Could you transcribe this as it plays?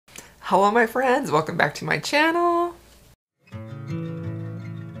Hello my friends, welcome back to my channel.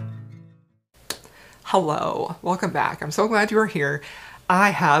 Hello, welcome back. I'm so glad you are here. I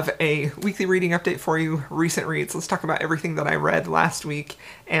have a weekly reading update for you, recent reads. Let's talk about everything that I read last week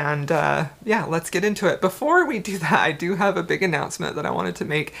and yeah, let's get into it. Before we do that, I do have a big announcement that I wanted to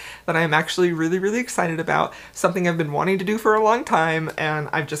make that I am actually really excited about. Something I've been wanting to do for a long time and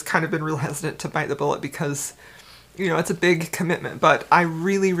I've just kind of been real hesitant to bite the bullet because you know, it's a big commitment, but I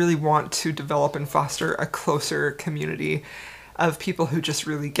really want to develop and foster a closer community of people who just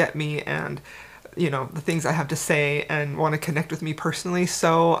really get me and, you know, the things I have to say and want to connect with me personally.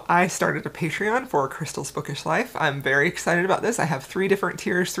 So I started a Patreon for Crystal's Bookish Life. I'm very excited about this. I have 3 different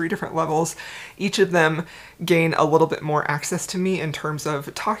tiers, 3 different levels. Each of them gain a little bit more access to me in terms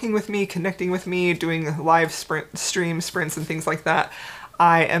of talking with me, connecting with me, doing live stream sprints and things like that.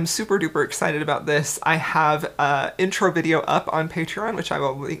 I am super duper excited about this. I have an intro video up on Patreon, which I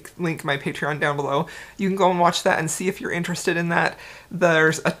will link my Patreon down below. You can go and watch that and see if you're interested in that.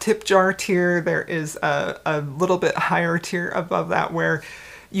 There's a tip jar tier. There is a little bit higher tier above that where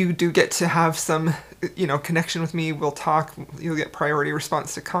you do get to have some, you know, connection with me. We'll talk, you'll get priority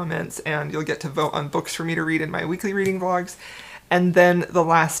response to comments, and you'll get to vote on books for me to read in my weekly reading vlogs. And then the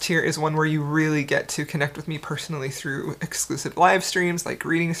last tier is one where you really get to connect with me personally through exclusive live streams like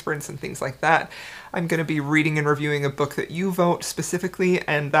reading sprints and things like that. I'm going to be reading and reviewing a book that you vote specifically,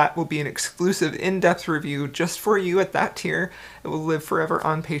 and that will be an exclusive in-depth review just for you at that tier. It will live forever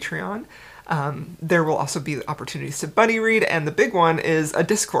on Patreon. There will also be opportunities to buddy read, and the big one is a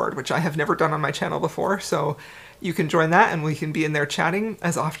Discord, which I have never done on my channel before, so you can join that and we can be in there chatting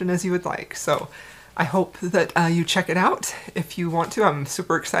as often as you would like. So I hope that you check it out if you want to. I'm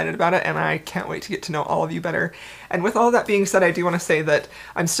super excited about it and I can't wait to get to know all of you better. And with all that being said, I do want to say that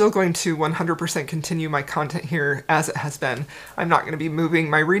I'm still going to 100% continue my content here as it has been. I'm not going to be moving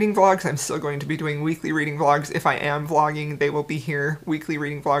my reading vlogs. I'm still going to be doing weekly reading vlogs. If I am vlogging, they will be here, weekly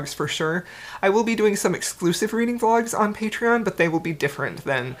reading vlogs for sure. I will be doing some exclusive reading vlogs on Patreon, but they will be different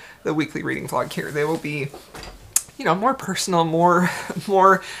than the weekly reading vlog here. They will be, you know, more personal, more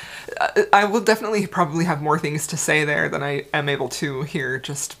I will definitely probably have more things to say there than I am able to here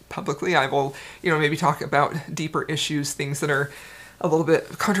just publicly. I will, you know, maybe talk about deeper issues, things that are a little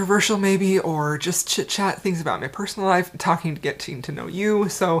bit controversial maybe, or just chit-chat, things about my personal life, getting to know you.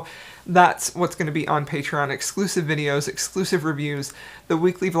 So that's what's going to be on Patreon. Exclusive videos, exclusive reviews. The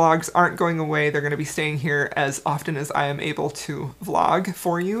weekly vlogs aren't going away. They're going to be staying here as often as I am able to vlog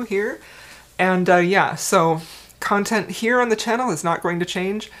for you here. And yeah, so content here on the channel is not going to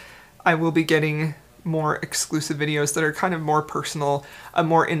change. I will be getting more exclusive videos that are kind of more personal, a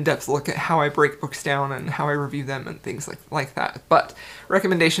more in-depth look at how I break books down and how I review them and things like that. But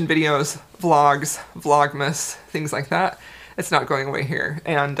recommendation videos, vlogs, vlogmas, things like that, it's not going away here.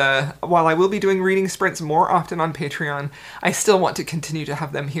 And while I will be doing reading sprints more often on Patreon, I still want to continue to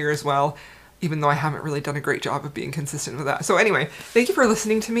have them here as well, even though I haven't really done a great job of being consistent with that. So anyway, thank you for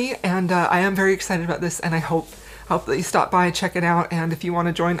listening to me, and I am very excited about this, and I hope that you stop by, check it out, and if you want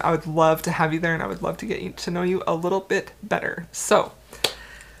to join, I would love to have you there, and I would love to get to know you a little bit better. So,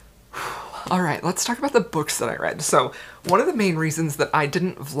 alright, let's talk about the books that I read. So, one of the main reasons that I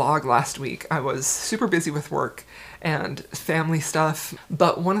didn't vlog last week, I was super busy with work and family stuff,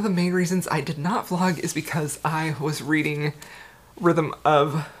 but one of the main reasons I did not vlog is because I was reading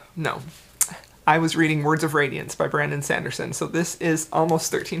I was reading Words of Radiance by Brandon Sanderson. So this is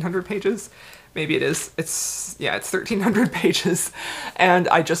almost 1,300 pages. Maybe it is. It's 1,300 pages. And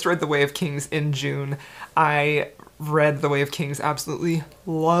I just read The Way of Kings in June. I read The Way of Kings, absolutely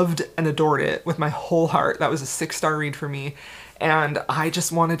loved and adored it with my whole heart. That was a 6-star read for me. And I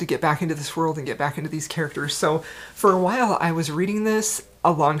just wanted to get back into this world and get back into these characters. So for a while I was reading this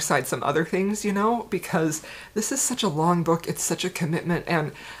alongside some other things, you know, because this is such a long book, it's such a commitment,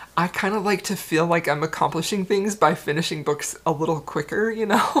 and I kind of like to feel like I'm accomplishing things by finishing books a little quicker, you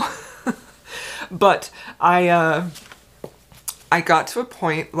know? But I got to a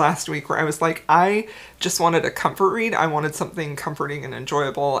point last week where I was like, I just wanted a comfort read. I wanted something comforting and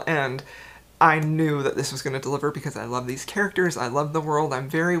enjoyable, and I knew that this was going to deliver because I love these characters, I love the world, I'm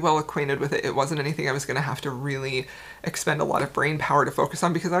very well acquainted with it. It wasn't anything I was going to have to really expend a lot of brain power to focus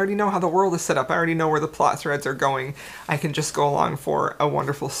on because I already know how the world is set up, I already know where the plot threads are going. I can just go along for a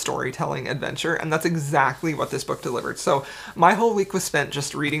wonderful storytelling adventure, and that's exactly what this book delivered. So my whole week was spent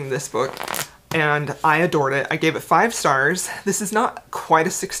just reading this book, and I adored it. I gave it 5 stars. This is not quite a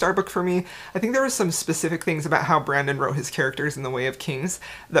 6-star book for me. I think there were some specific things about how Brandon wrote his characters in The Way of Kings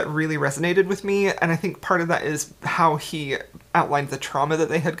that really resonated with me, and I think part of that is how he outlined the trauma that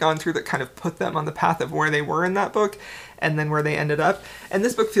they had gone through that kind of put them on the path of where they were in that book. and then where they ended up. And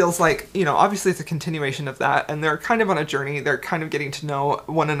this book feels like, you know, obviously it's a continuation of that, and they're kind of on a journey. They're kind of getting to know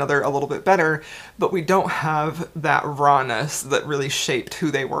one another a little bit better, but we don't have that rawness that really shaped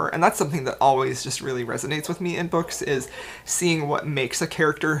who they were. And that's something that always just really resonates with me in books, is seeing what makes a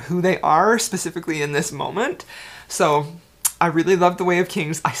character who they are, specifically in this moment. So I really loved The Way of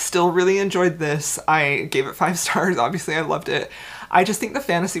Kings. I still really enjoyed this. I gave it 5 stars. Obviously, I loved it. I just think the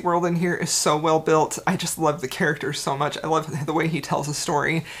fantasy world in here is so well built. I just love the characters so much. I love the way he tells a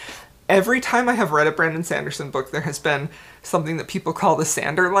story. Every time I have read a Brandon Sanderson book, there has been something that people call the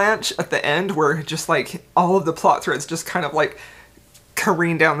Sanderlanche at the end, where just like all of the plot threads just kind of like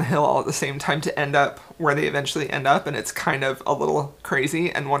careen down the hill all at the same time to end up where they eventually end up, and it's kind of a little crazy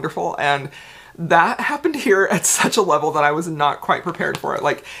and wonderful. And that happened here at such a level that I was not quite prepared for it.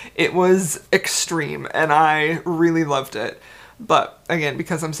 Like, it was extreme, and I really loved it. But again,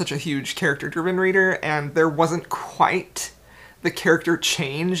 because I'm such a huge character-driven reader, and there wasn't quite the character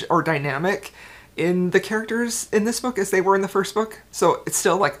change or dynamic in the characters in this book as they were in the first book. So it's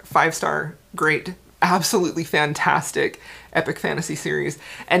still like 5-star, great, absolutely fantastic epic fantasy series.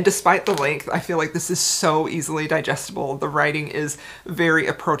 And despite the length, I feel like this is so easily digestible. The writing is very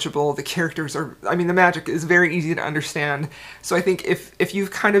approachable. The characters are, I mean, the magic is very easy to understand. So I think if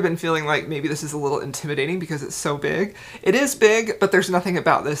you've kind of been feeling like maybe this is a little intimidating because it's so big, it is big, but there's nothing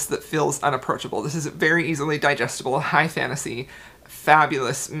about this that feels unapproachable. This is very easily digestible, high fantasy,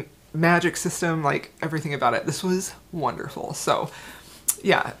 fabulous magic system, like everything about it. This was wonderful. So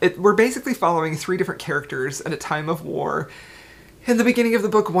yeah, we're basically following 3 different characters at a time of war. In the beginning of the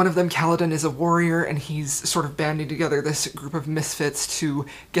book, one of them, Kaladin, is a warrior, and he's sort of banding together this group of misfits to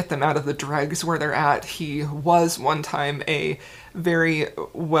get them out of the dregs where they're at. He was one time a very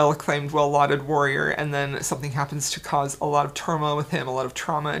well-acclaimed, well-lauded warrior, and then something happens to cause a lot of turmoil with him, a lot of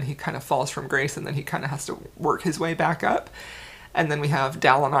trauma, and he kind of falls from grace, and then he kind of has to work his way back up. And then we have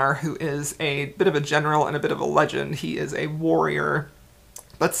Dalinar, who is a bit of a general and a bit of a legend. He is a warrior,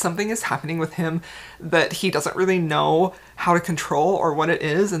 but something is happening with him that he doesn't really know how to control or what it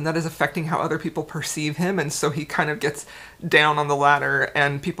is, and that is affecting how other people perceive him. And so he kind of gets down on the ladder,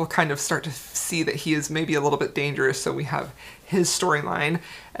 and people kind of start to see that he is maybe a little bit dangerous. So we have his storyline.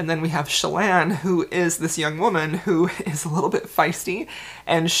 And then we have Shallan, who is this young woman who is a little bit feisty,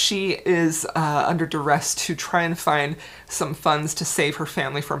 and she is under duress to try and find some funds to save her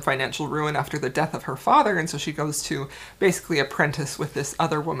family from financial ruin after the death of her father. And so she goes to basically apprentice with this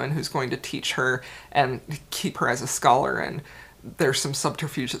other woman who's going to teach her and keep her as a scholar, and there's some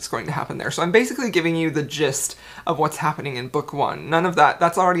subterfuge that's going to happen there. So I'm basically giving you the gist of what's happening in book 1. None of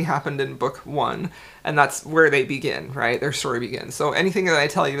that's already happened in book 1, and that's where they begin, right? Their story begins. So anything that I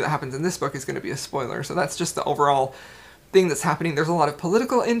tell you that happens in this book is going to be a spoiler. So that's just the overall thing that's happening. There's a lot of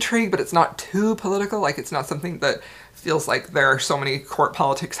political intrigue, but it's not too political. Like, it's not something that feels like there are so many court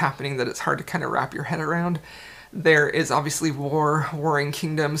politics happening that it's hard to kind of wrap your head around. There is obviously war, warring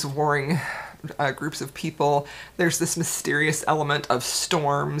kingdoms, warring groups of people. There's this mysterious element of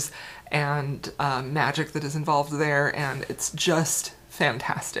storms and magic that is involved there, and it's just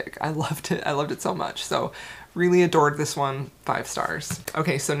fantastic. I loved it. I loved it so much. So really adored this one. 5 stars.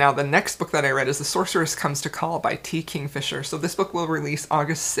 Okay, so now the next book that I read is The Sorceress Comes to Call by T. Kingfisher. So this book will release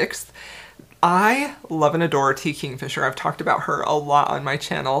August 6th. I love and adore T. Kingfisher. I've talked about her a lot on my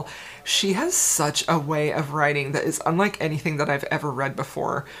channel. She has such a way of writing that is unlike anything that I've ever read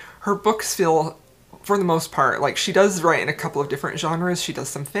before. Her books feel, for the most part, like she does write in a couple of different genres. She does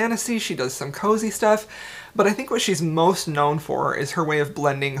some fantasy, she does some cozy stuff, but I think what she's most known for is her way of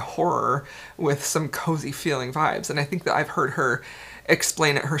blending horror with some cozy feeling vibes. And I think that I've heard her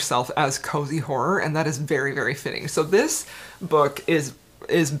explain it herself as cozy horror, and that is very, very fitting. So this book is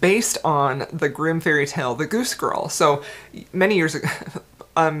based on the Grimm fairy tale, The Goose Girl. So many years ago,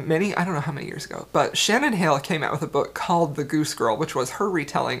 I don't know how many years ago, but Shannon Hale came out with a book called The Goose Girl, which was her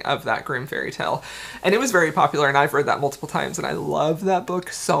retelling of that Grimm fairy tale. And it was very popular, and I've read that multiple times, and I love that book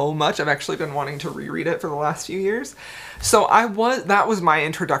so much. I've actually been wanting to reread it for the last few years. So that was my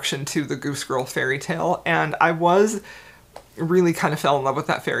introduction to the Goose Girl fairy tale, and I really kind of fell in love with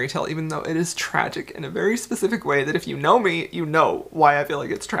that fairy tale, even though it is tragic in a very specific way that if you know me, you know why I feel like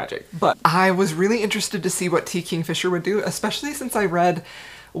it's tragic. But I was really interested to see what T. Kingfisher would do, especially since I read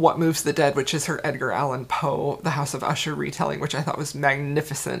What Moves the Dead, which is her Edgar Allan Poe, The House of Usher retelling, which I thought was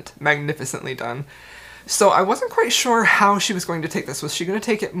magnificently done. So I wasn't quite sure how she was going to take this. Was she going to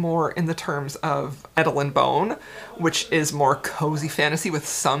take it more in the terms of Edel and Bone, which is more cozy fantasy with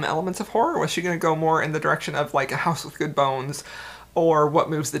some elements of horror? Or was she going to go more in the direction of like A House with Good Bones or What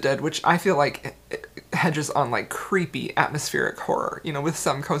Moves the Dead, which I feel like hedges on like creepy atmospheric horror, you know, with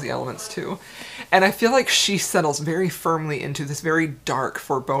some cozy elements too. And I feel like she settles very firmly into this very dark,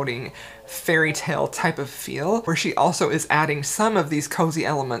 foreboding fairy tale type of feel, where she also is adding some of these cozy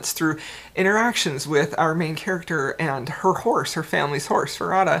elements through interactions with our main character and her horse, her family's horse,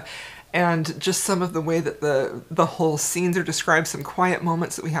 Ferrata, and just some of the way that the whole scenes are described, some quiet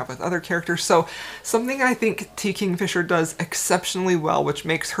moments that we have with other characters. So something I think T. Kingfisher does exceptionally well, which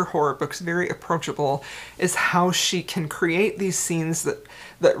makes her horror books very approachable, is how she can create these scenes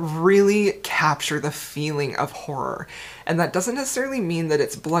that really capture the feeling of horror. And that doesn't necessarily mean that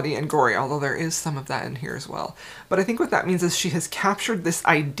it's bloody and gory, although there is some of that in here as well. But I think what that means is she has captured this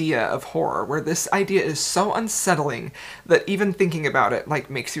idea of horror, where this idea is so unsettling that even thinking about it like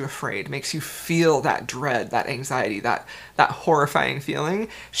makes you afraid, makes you feel that dread, that anxiety, that horrifying feeling.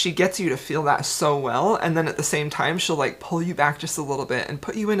 She gets you to feel that so well, and then at the same time she'll like pull you back just a little bit and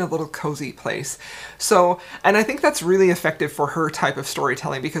put you in a little cozy place. So, and I think that's really effective for her type of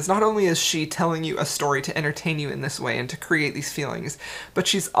storytelling, because not only is she telling you a story to entertain you in this way and to create these feelings, but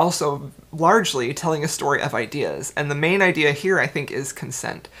she's also largely telling a story of ideas. And the main idea here, I think, is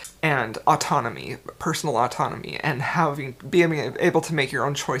consent and autonomy, personal autonomy, and being able to make your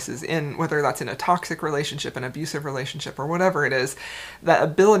own choices in, whether that's in a toxic relationship, an abusive relationship, or whatever it is. That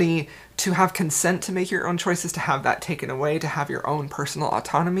ability to have consent to make your own choices, to have that taken away, to have your own personal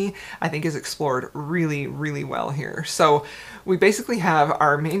autonomy, I think is explored really, really well here. So we basically have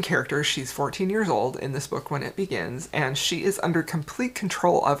our main character. She's 14 years old in this book when it begins, and she is under complete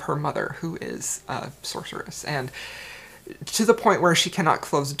control of her mother, who is a sorceress, and to the point where she cannot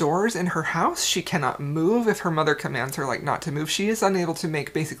close doors in her house. She cannot move if her mother commands her like not to move. She is unable to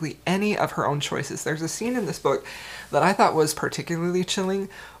make basically any of her own choices. There's a scene in this book that I thought was particularly chilling,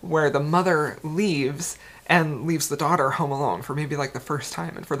 where the mother leaves and leaves the daughter home alone for maybe like the first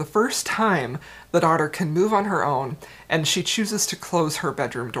time. And for the first time, the daughter can move on her own, and she chooses to close her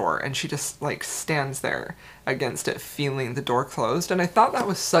bedroom door, and she just like stands there against it, feeling the door closed. And I thought that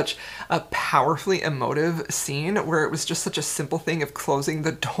was such a powerfully emotive scene, where it was just such a simple thing of closing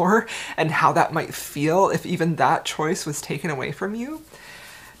the door and how that might feel if even that choice was taken away from you.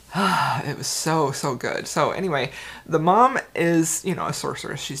 It was so, so good. So anyway, the mom is, you know, a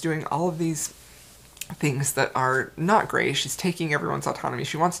sorceress. She's doing all of these things that are not great. She's taking everyone's autonomy.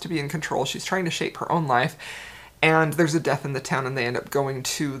 She wants to be in control. She's trying to shape her own life. And there's a death in the town, and they end up going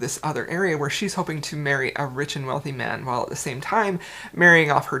to this other area where she's hoping to marry a rich and wealthy man, while at the same time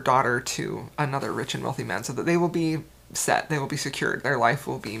marrying off her daughter to another rich and wealthy man, so that they will be set, they will be secured, their life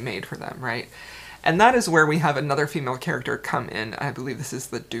will be made for them, right? And that is where we have another female character come in. I believe this is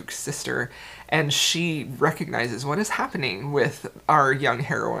the Duke's sister, and she recognizes what is happening with our young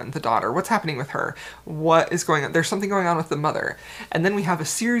heroine, the daughter. What's happening with her? What is going on? There's something going on with the mother. And then we have a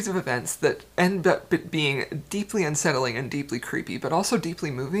series of events that end up being deeply unsettling and deeply creepy, but also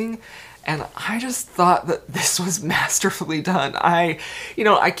deeply moving. And I just thought that this was masterfully done. I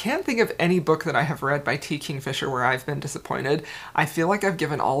can't think of any book that I have read by T. Kingfisher where I've been disappointed. I feel like I've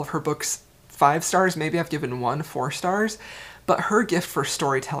given all of her books 5 stars, maybe I've given one 4 stars, but her gift for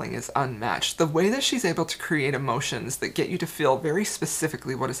storytelling is unmatched. The way that she's able to create emotions that get you to feel very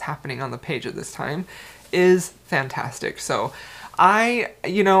specifically what is happening on the page at this time is fantastic. So I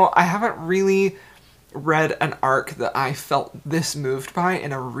haven't really read an arc that I felt this moved by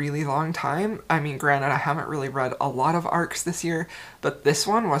in a really long time. I mean, granted, I haven't really read a lot of arcs this year, but this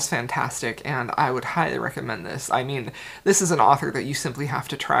one was fantastic, and I would highly recommend this. I mean, this is an author that you simply have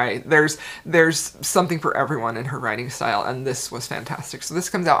to try. There's something for everyone in her writing style, and this was fantastic. So this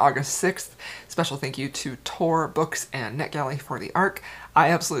comes out August 6th. Special thank you to Tor Books and NetGalley for the arc.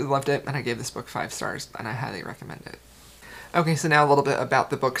 I absolutely loved it, and I gave this book 5 stars, and I highly recommend it. Okay, so now a little bit about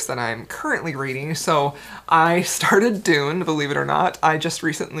the books that I'm currently reading. So I started Dune, believe it or not. I just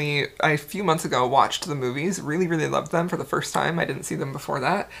recently, a few months ago, watched the movies. Really, really loved them for the first time. I didn't see them before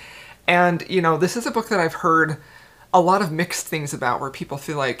that. And, you know, this is a book that I've heard a lot of mixed things about, where people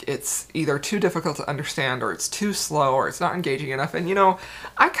feel like it's either too difficult to understand, or it's too slow, or it's not engaging enough. And, you know,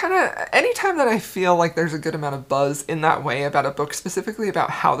 anytime that I feel like there's a good amount of buzz in that way about a book, specifically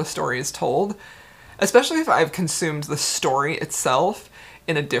about how the story is told, especially if I've consumed the story itself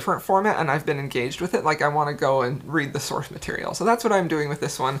in a different format and I've been engaged with it, like I want to go and read the source material. So that's what I'm doing with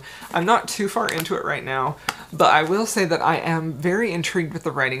this one. I'm not too far into it right now, but I will say that I am very intrigued with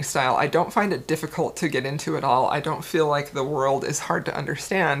the writing style. I don't find it difficult to get into at all. I don't feel like the world is hard to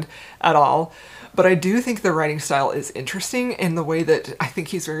understand at all. But I do think the writing style is interesting in the way that I think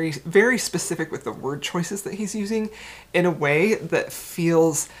he's very, very specific with the word choices that he's using in a way that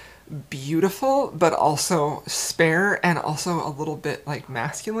feels beautiful, but also spare and also a little bit like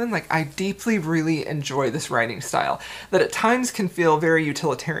masculine. Like, I deeply really enjoy this writing style that at times can feel very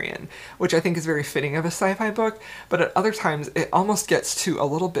utilitarian, which I think is very fitting of a sci-fi book, but at other times it almost gets to a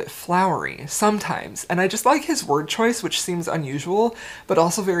little bit flowery sometimes. And I just like his word choice, which seems unusual, but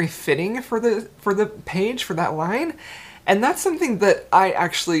also very fitting for the page, for that line. And that's something that I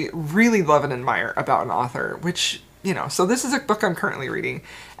actually really love and admire about an author, which, you know, so this is a book I'm currently reading.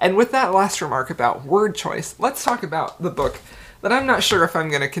 And with that last remark about word choice, let's talk about the book that I'm not sure if I'm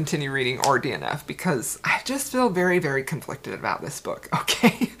going to continue reading or DNF, because I just feel very, very conflicted about this book,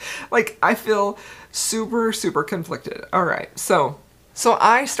 okay? Like, I feel super, super conflicted. All right, so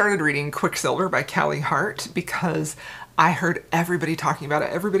I started reading Quicksilver by Callie Hart because I heard everybody talking about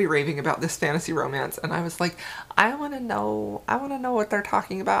it, everybody raving about this fantasy romance, and I was like, I want to know what they're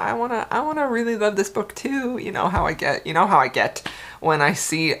talking about. I want to really love this book too. You know how I get when I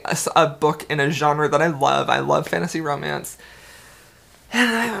see a book in a genre that I love. I love fantasy romance. And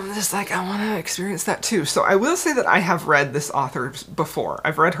I'm just like, I want to experience that too. So I will say that I have read this author before.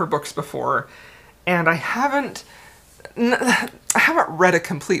 I've read her books before, and I haven't read a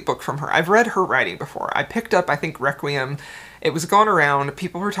complete book from her. I've read her writing before. I picked up, I think, Requiem. It was going around,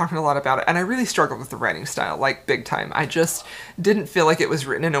 people were talking a lot about it, and I really struggled with the writing style, like, big time. I just didn't feel like it was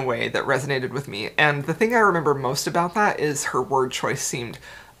written in a way that resonated with me. And the thing I remember most about that is her word choice seemed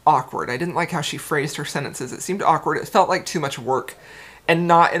awkward. I didn't like how she phrased her sentences. It seemed awkward. It felt like too much work, and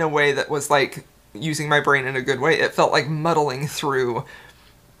not in a way that was like using my brain in a good way. It felt like muddling through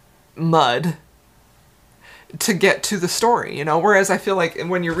mud to get to the story, you know? Whereas I feel like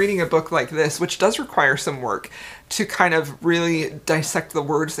when you're reading a book like this, which does require some work to kind of really dissect the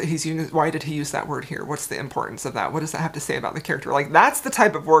words that he's using, why did he use that word here? What's the importance of that? What does that have to say about the character? Like, that's the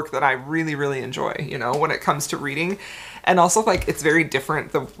type of work that I really, really enjoy, you know, when it comes to reading. And also, like, it's very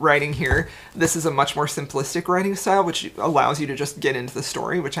different, the writing here. This is a much more simplistic writing style, which allows you to just get into the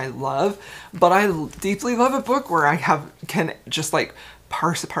story, which I love. But I deeply love a book where I can just, like,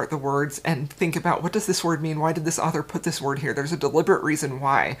 parse apart the words and think about, what does this word mean? Why did this author put this word here? There's a deliberate reason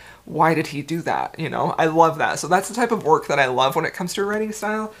why. Why did he do that? You know, I love that. So that's the type of work that I love when it comes to a writing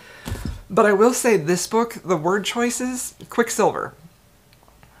style. But I will say this book, the word choices, Quicksilver.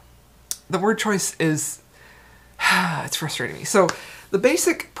 The word choice is, it's frustrating me. So the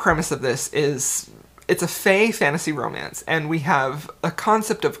basic premise of this is, it's a fae fantasy romance, and we have a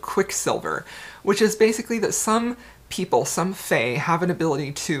concept of Quicksilver, which is basically that some people, some fae, have an ability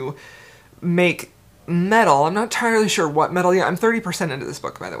to make metal. I'm not entirely sure what metal yet. I'm 30% into this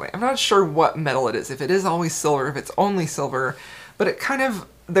book, by the way. I'm not sure what metal it is, if it is always silver, if it's only silver, but it kind of,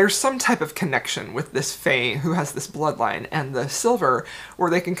 there's some type of connection with this fae who has this bloodline and the silver,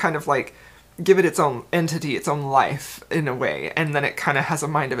 where they can kind of like give it its own entity, its own life in a way, and then it kind of has a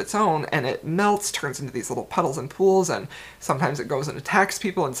mind of its own, and it melts, turns into these little puddles and pools, and sometimes it goes and attacks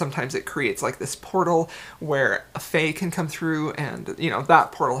people, and sometimes it creates like this portal where a fae can come through, and, you know,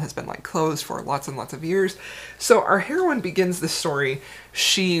 that portal has been like closed for lots and lots of years. So our heroine begins this story.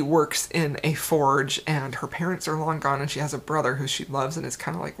 She works in a forge, and her parents are long gone, and she has a brother who she loves and is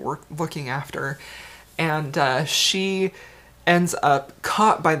kind of like looking after, and she ends up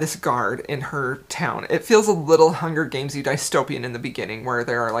caught by this guard in her town. It feels a little Hunger Games-y dystopian in the beginning, where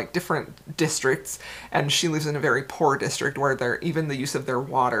there are like different districts, and she lives in a very poor district where even the use of their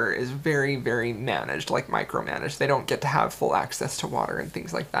water is very, very managed, like micromanaged. They don't get to have full access to water and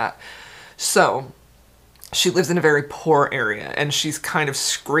things like that. So she lives in a very poor area, and she's kind of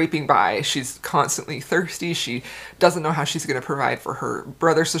scraping by. She's constantly thirsty. She doesn't know how she's going to provide for her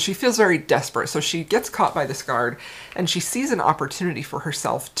brother, so she feels very desperate. So she gets caught by this guard, and she sees an opportunity for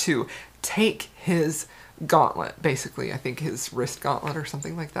herself to take his gauntlet, basically. I think his wrist gauntlet or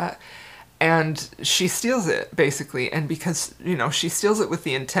something like that. And she steals it, basically, and because, you know, she steals it with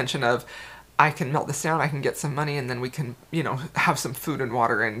the intention of, I can melt this down, I can get some money, and then we can, you know, have some food and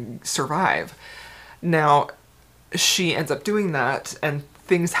water and survive. Now, she ends up doing that, and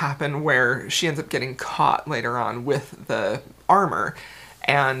things happen where she ends up getting caught later on with the armor,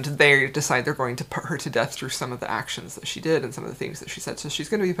 and they decide they're going to put her to death through some of the actions that she did and some of the things that she said, so she's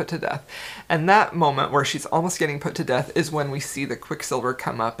going to be put to death. And that moment where she's almost getting put to death is when we see the Quicksilver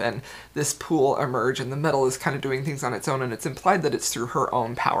come up and this pool emerge, and the metal is kind of doing things on its own, and it's implied that it's through her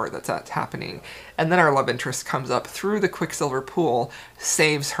own power that's happening. And then our love interest comes up through the Quicksilver pool,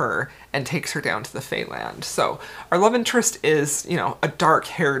 saves her, and takes her down to the Faeland. So our love interest is, you know, a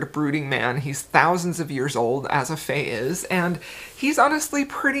dark-haired, brooding man. He's thousands of years old, as a fae is, and he's honestly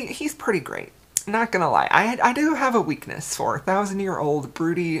he's pretty great. Not gonna lie. I do have a weakness for 1,000-year-old,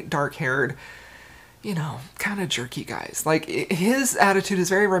 broody, dark-haired, you know, kind of jerky guys. Like, his attitude is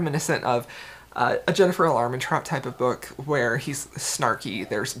very reminiscent of a Jennifer L. Armentrout type of book where he's snarky.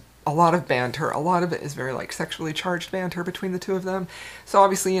 There's a lot of banter. A lot of it is very, like, sexually charged banter between the two of them. So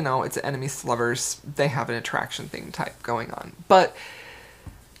obviously, you know, it's enemies to lovers. They have an attraction thing type going on. But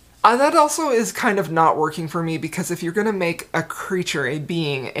that also is kind of not working for me, because if you're going to make a creature, a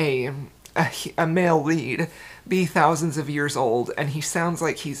being, a male lead, be thousands of years old, and he sounds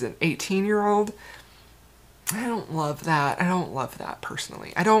like he's an 18-year-old, I don't love that. I don't love that,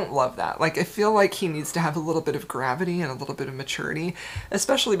 personally. I don't love that. Like, I feel like he needs to have a little bit of gravity and a little bit of maturity,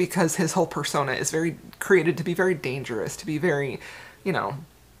 especially because his whole persona is very created to be very dangerous, to be very, you know,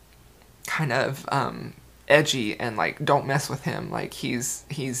 kind of edgy, and like, don't mess with him. Like, he's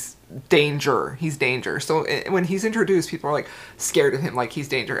danger. He's danger. So when he's introduced, people are like scared of him, like he's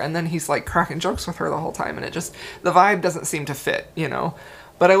danger. And then he's like cracking jokes with her the whole time, and it just, the vibe doesn't seem to fit, you know?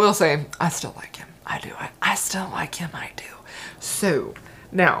 But I will say, I still like him. I do. I still like him. I do. So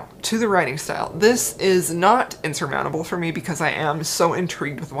now to the writing style. This is not insurmountable for me, because I am so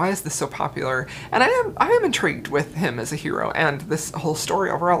intrigued with why is this so popular, and I am intrigued with him as a hero and this whole story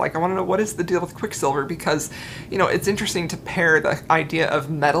overall. Like, I want to know, what is the deal with Quicksilver, because, you know, it's interesting to pair the idea of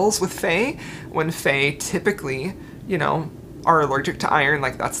metals with Fae, when Fae typically, you know, are allergic to iron.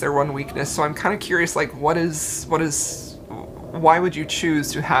 Like, that's their one weakness. So I'm kind of curious, like, why would you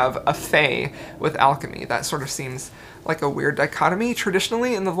choose to have a Fae with alchemy? That sort of seems like a weird dichotomy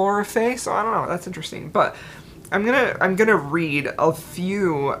traditionally in the lore of Fae, so I don't know, that's interesting. But I'm gonna read a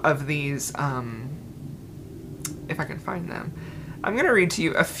few of these, if I can find them. I'm gonna read to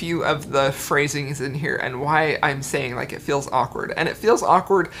you a few of the phrasings in here and why I'm saying, like, it feels awkward. And it feels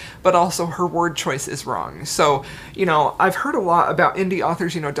awkward, but also her word choice is wrong. So, you know, I've heard a lot about indie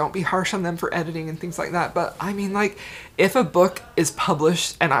authors, you know, don't be harsh on them for editing and things like that. But I mean, like, if a book is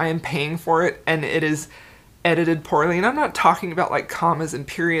published and I am paying for it and it is edited poorly, and I'm not talking about like commas and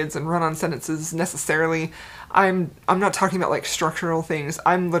periods and run-on sentences necessarily. I'm not talking about like structural things.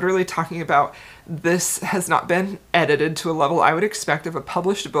 I'm literally talking about, this has not been edited to a level I would expect of a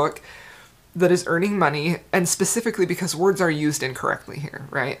published book that is earning money, and specifically because words are used incorrectly here,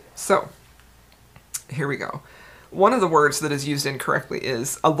 right? So here we go. One of the words that is used incorrectly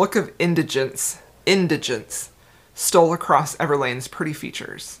is a look of indigence stole across Everlane's pretty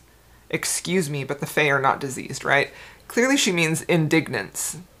features. Excuse me, but the Fae are not diseased, right? Clearly she means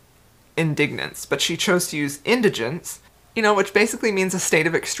indignance, but she chose to use indigence, you know, which basically means a state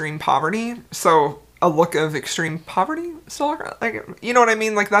of extreme poverty. So a look of extreme poverty, so, like, you know what I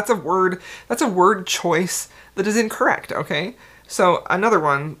mean? Like, that's a word choice that is incorrect, okay? So another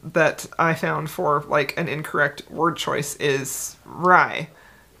one that I found for like an incorrect word choice is rye.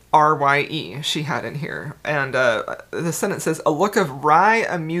 R-Y-E she had in here. And the sentence says, a look of wry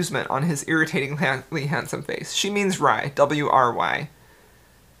amusement on his irritatingly handsome face. She means wry, W-R-Y.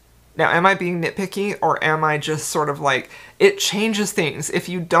 Now, am I being nitpicky, or am I just sort of like, it changes things. If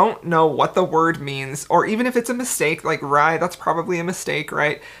you don't know what the word means, or even if it's a mistake, like rye, that's probably a mistake,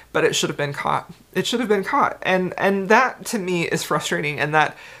 right? But it should have been caught. It should have been caught. And that, to me, is frustrating, and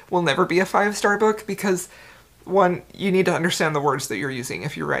that will never be a 5-star book, because one, you need to understand the words that you're using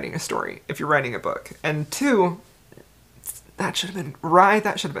if you're writing a story, if you're writing a book. And two, that should have been right,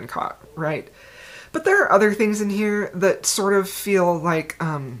 that should have been caught, right? But there are other things in here that sort of feel like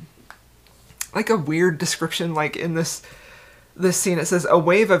a weird description. Like in this scene, it says, a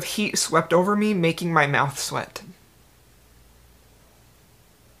wave of heat swept over me, making my mouth sweat.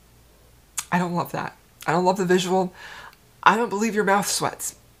 I don't love that. I don't love the visual. I don't believe your mouth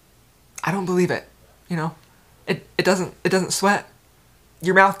sweats. I don't believe it, you know? It doesn't sweat.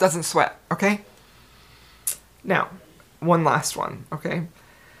 Your mouth doesn't sweat, okay? Now, one last one, okay?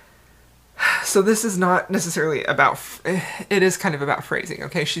 So this is not necessarily about, it is kind of about phrasing,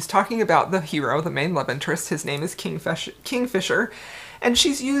 okay? She's talking about the hero, the main love interest. His name is Kingfisher, and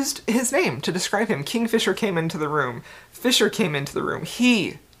she's used his name to describe him. Kingfisher came into the room. Fisher came into the room.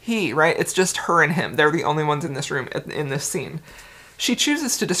 He, right? It's just her and him. They're the only ones in this room, in this scene. She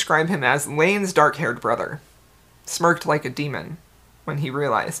chooses to describe him as Lane's dark-haired brother. Smirked like a demon when he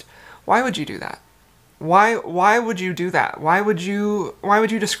realized. Why would you do that? Why would you do that? Why would you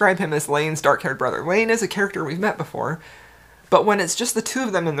describe him as Lane's dark-haired brother? Lane is a character we've met before, but when it's just the two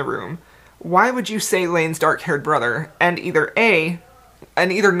of them in the room, why would you say Lane's dark-haired brother and either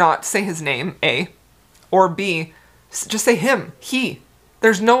not say his name, A, or B, just say him, he.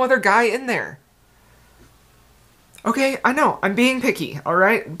 There's no other guy in there. Okay, I know, I'm being picky,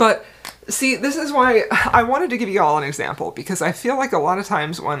 alright? But see, this is why I wanted to give you all an example, because I feel like a lot of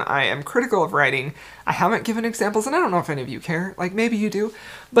times when I am critical of writing, I haven't given examples, and I don't know if any of you care, like maybe you do,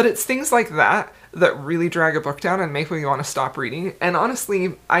 but it's things like that that really drag a book down and make me want to stop reading. And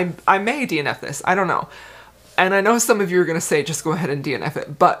honestly, I may DNF this. I don't know. And I know some of you are going to say, just go ahead and DNF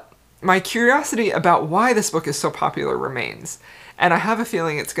it. But my curiosity about why this book is so popular remains. And I have a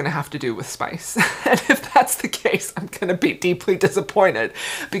feeling it's going to have to do with spice. And if that's the case, I'm going to be deeply disappointed,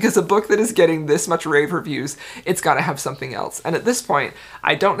 because a book that is getting this much rave reviews, it's got to have something else. And at this point,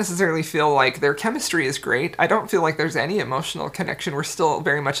 I don't necessarily feel like their chemistry is great. I don't feel like there's any emotional connection. We're still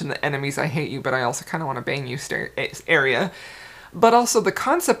very much in the enemies I hate you, but I also kind of want to bang you area. But also the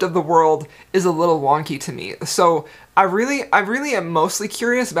concept of the world is a little wonky to me. So I really am mostly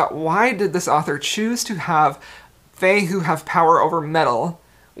curious about, why did this author choose to have Fae who have power over metal,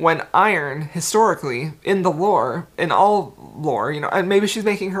 when iron, historically, in the lore, in all lore, you know, and maybe she's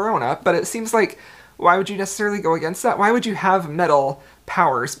making her own up, but it seems like, why would you necessarily go against that? Why would you have metal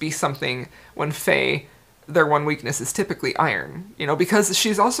powers be something when Fae, their one weakness is typically iron? You know, because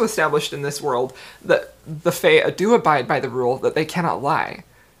she's also established in this world that the Fae do abide by the rule that they cannot lie.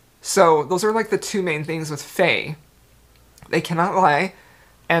 So those are like the two main things with Fae. They cannot lie,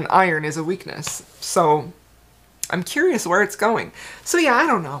 and iron is a weakness. So I'm curious where it's going. So yeah, I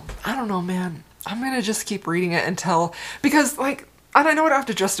don't know, man. I'm gonna just keep reading it until, because like, and I know I don't have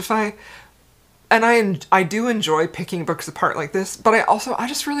to justify, and I do enjoy picking books apart like this, but I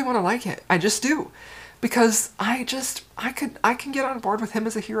just really want to like it. I just do. Because I can get on board with him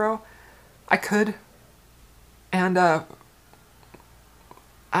as a hero. I could. And I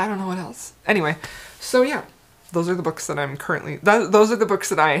don't know what else. Anyway, so yeah, those are the books that I'm currently, those are the books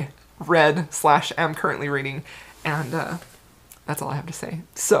that I read / am currently reading. And that's all I have to say.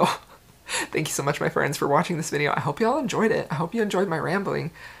 So thank you so much, my friends, for watching this video. I hope you all enjoyed it. I hope you enjoyed my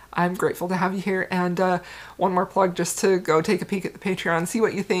rambling. I'm grateful to have you here. And one more plug, just to go take a peek at the Patreon, see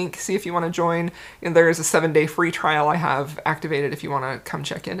what you think, see if you want to join. And there is a 7-day free trial I have activated if you want to come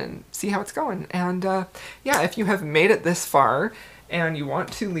check in and see how it's going. And yeah, if you have made it this far and you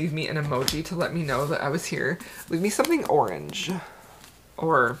want to leave me an emoji to let me know that I was here, leave me something orange.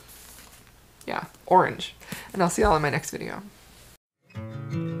 Or, yeah, orange. And I'll see y'all in my next video.